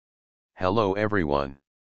Hello everyone.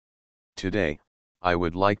 Today, I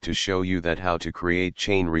would like to show you that how to create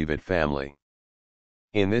chain Revit family.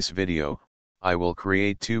 In this video, I will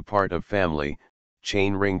create two part of family,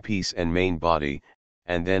 chain ring piece and main body,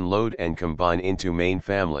 and then load and combine into main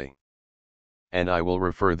family. And I will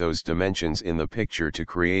refer those dimensions in the picture to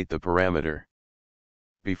create the parameter.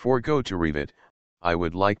 Before go to Revit, I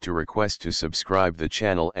would like to request to subscribe the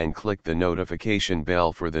channel and click the notification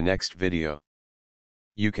bell for the next video.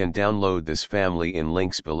 You can download this family in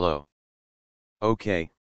links below.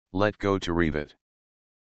 Okay, let's go to Revit.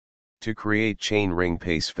 To create chain ring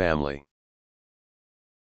piece family,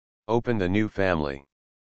 open the new family.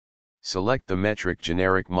 Select the metric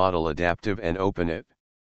generic model adaptive and open it.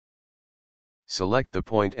 Select the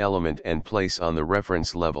point element and place on the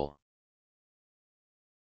reference level.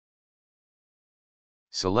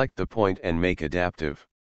 Select the point and make adaptive.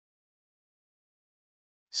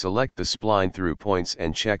 Select the spline through points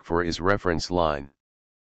and check for is reference line.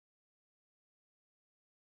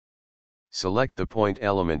 Select the point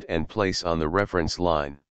element and place on the reference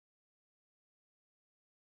line.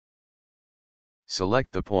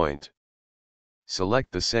 Select the point. Select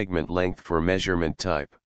the segment length for measurement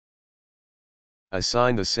type.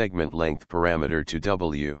 Assign the segment length parameter to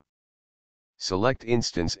W. Select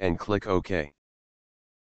instance and click OK.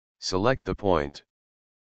 Select the point.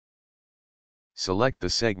 Select the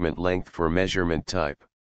segment length for measurement type.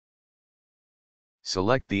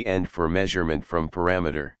 Select the end for measurement from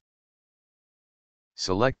parameter.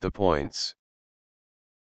 Select the points.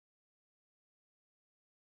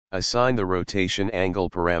 Assign the rotation angle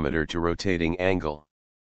parameter to rotating angle.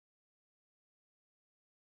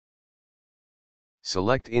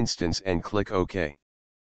 Select instance and click OK.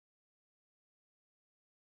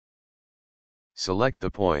 Select the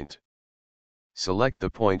point. Select the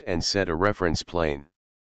point and set a reference plane.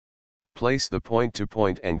 Place the point to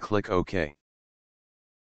point and click OK.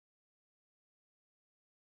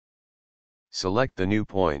 Select the new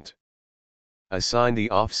point. Assign the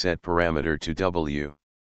offset parameter to W.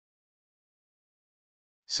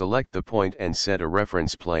 Select the point and set a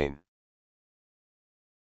reference plane.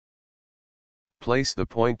 Place the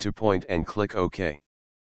point to point and click OK.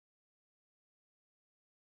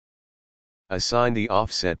 Assign the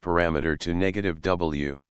offset parameter to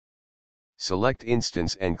 -W. Select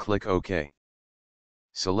instance and click OK.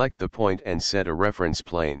 Select the point and set a reference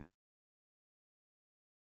plane.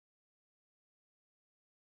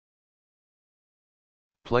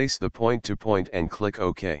 Place the point to point and click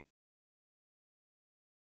OK.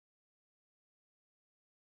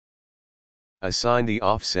 Assign the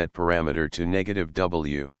offset parameter to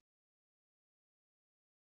 -W.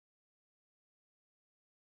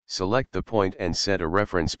 Select the point and set a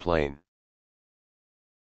reference plane.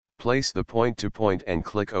 Place the point to point and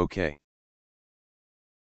click OK.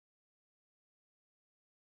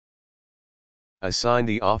 Assign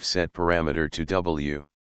the offset parameter to W.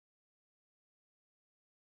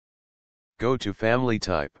 Go to Family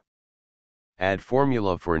Type. Add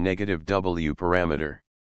formula for -W parameter.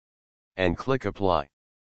 And click Apply.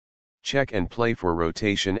 Check and play for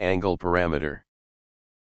rotation angle parameter.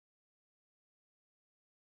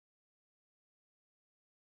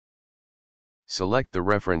 Select the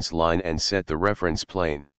reference line and set the reference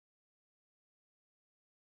plane.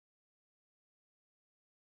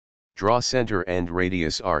 Draw center and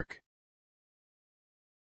radius arc.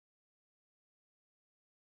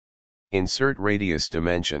 Insert radius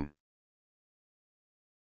dimension.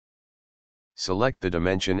 Select the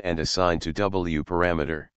dimension and assign to W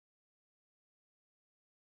parameter.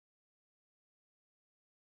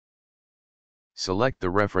 Select the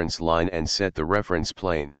reference line and set the reference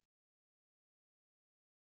plane.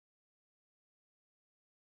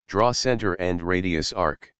 Draw center and radius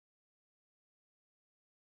arc.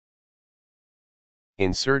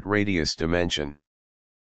 Insert radius dimension.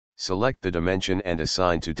 Select the dimension and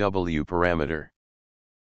assign to W parameter.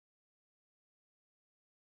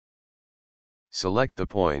 Select the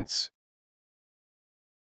points.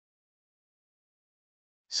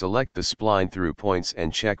 Select the spline through points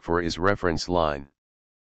and check for is reference line.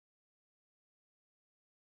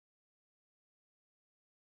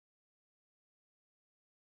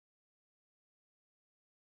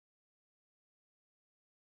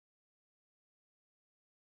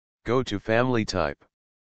 Go to Family Type.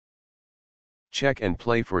 Check and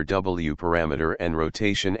play for W parameter and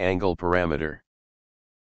rotation angle parameter.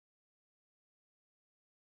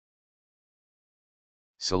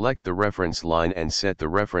 Select the reference line and set the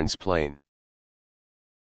reference plane.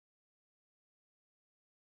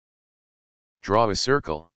 Draw a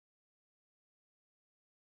circle.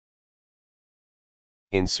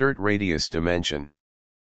 Insert radius dimension.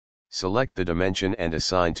 Select the dimension and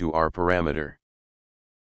assign to our parameter.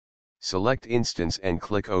 Select instance and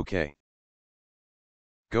click OK.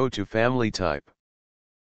 Go to family type.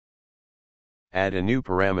 Add a new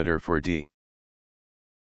parameter for D.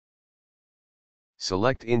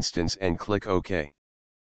 Select instance and click OK.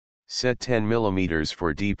 Set 10 mm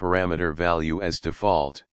for D parameter value as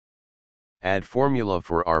default. Add formula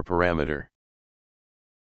for R parameter.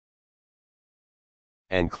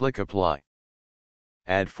 And click Apply.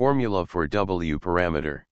 Add formula for W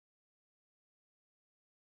parameter.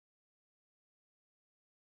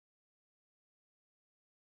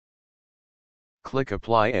 Click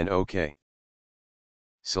Apply and OK.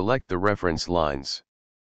 Select the reference lines.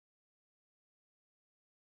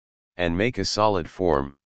 And make a solid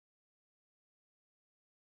form.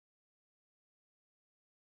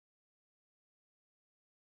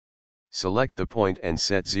 Select the point and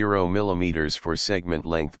set 0 mm for segment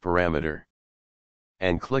length parameter.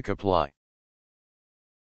 And click Apply.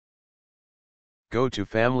 Go to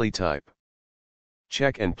Family Type.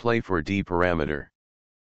 Check and play for D parameter.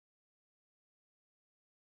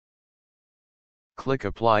 Click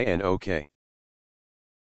Apply and OK.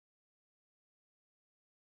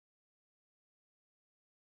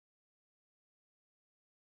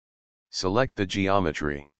 Select the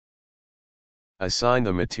geometry. Assign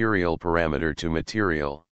the material parameter to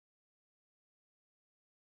material.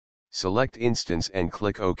 Select instance and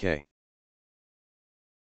click OK.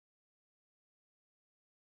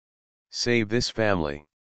 Save this family.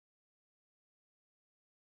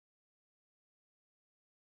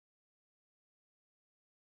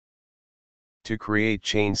 To create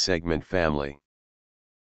chain segment family,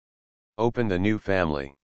 open the new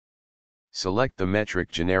family. Select the metric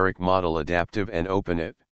generic model adaptive and open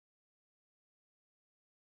it.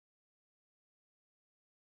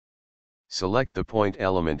 Select the point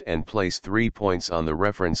element and place 3 points on the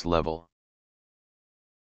reference level.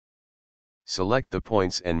 Select the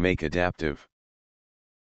points and make adaptive.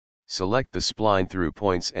 Select the spline through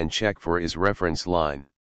points and check for is reference line.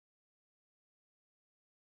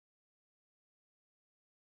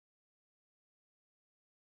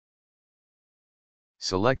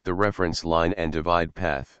 Select the reference line and divide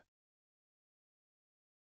path.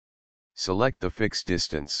 Select the fixed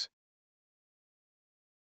distance.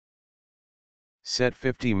 Set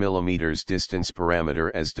 50 mm distance parameter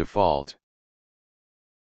as default.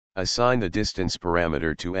 Assign the distance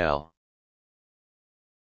parameter to L.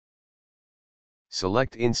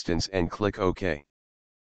 Select instance and click OK.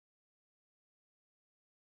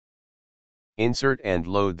 Insert and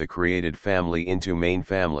load the created family into main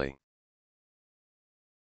family.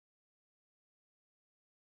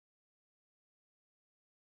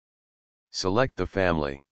 Select the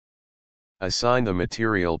family. Assign the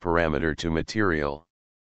material parameter to material.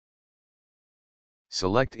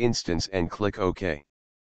 Select instance and click OK.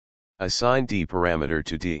 Assign D parameter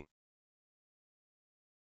to D.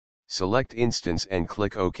 Select instance and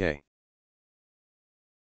click OK.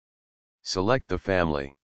 Select the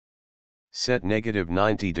family. Set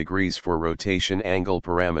 -90 degrees for rotation angle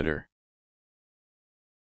parameter.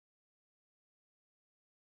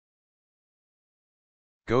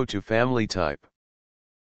 Go to Family Type.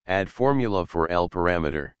 Add formula for L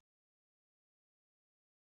parameter.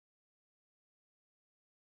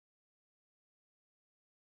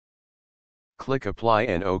 Click Apply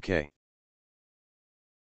and OK.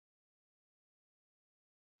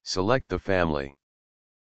 Select the family.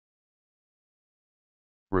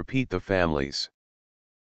 Repeat the families.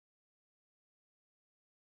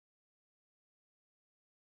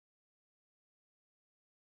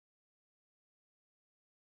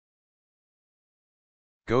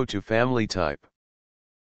 Go to Family Type.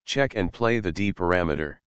 Check and play the D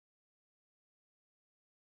parameter.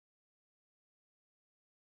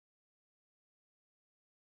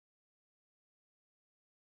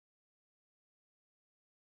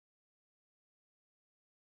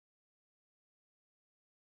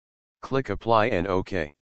 Click Apply and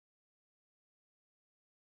OK.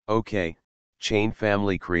 OK, chain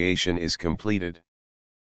family creation is completed.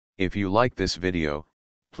 If you like this video,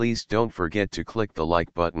 please don't forget to click the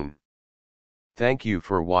like button. Thank you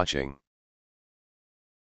for watching.